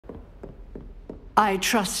I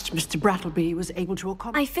trust Mr. Brattleby was able to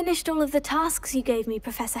accomplish. I finished all of the tasks you gave me,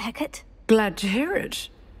 Professor Hecat. Glad to hear it.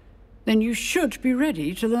 Then you should be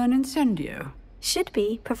ready to learn Incendio. Should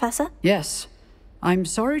be, Professor. Yes. I'm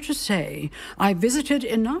sorry to say, I visited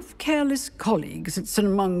enough careless colleagues at St.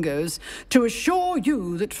 Mungo's to assure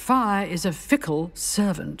you that fire is a fickle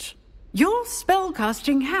servant. Your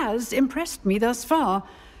spellcasting has impressed me thus far,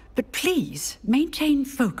 but please maintain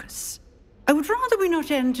focus. I would rather we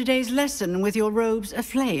not end today's lesson with your robes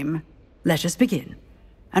aflame. Let us begin.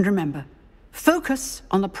 And remember, focus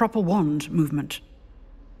on the proper wand movement.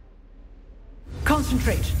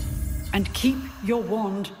 Concentrate, and keep your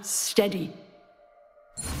wand steady.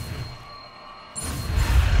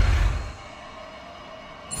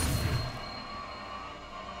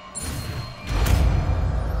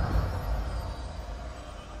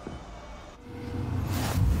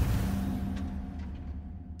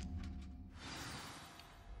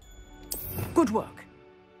 Good work.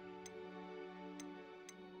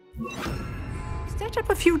 Set up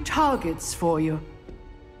a few targets for you.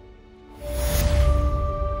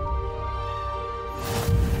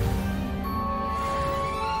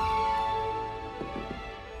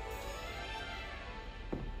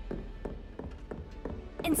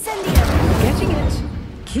 Incendio! Getting it.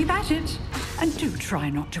 Keep at it. And do try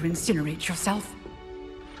not to incinerate yourself.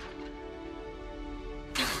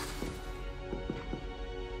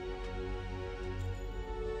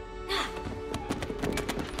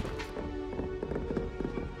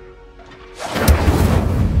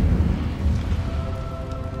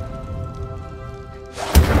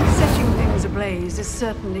 Setting things ablaze is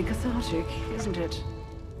certainly cathartic, isn't it?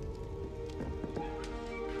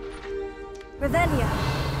 Revelio.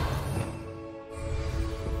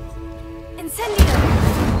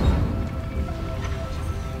 Incendio!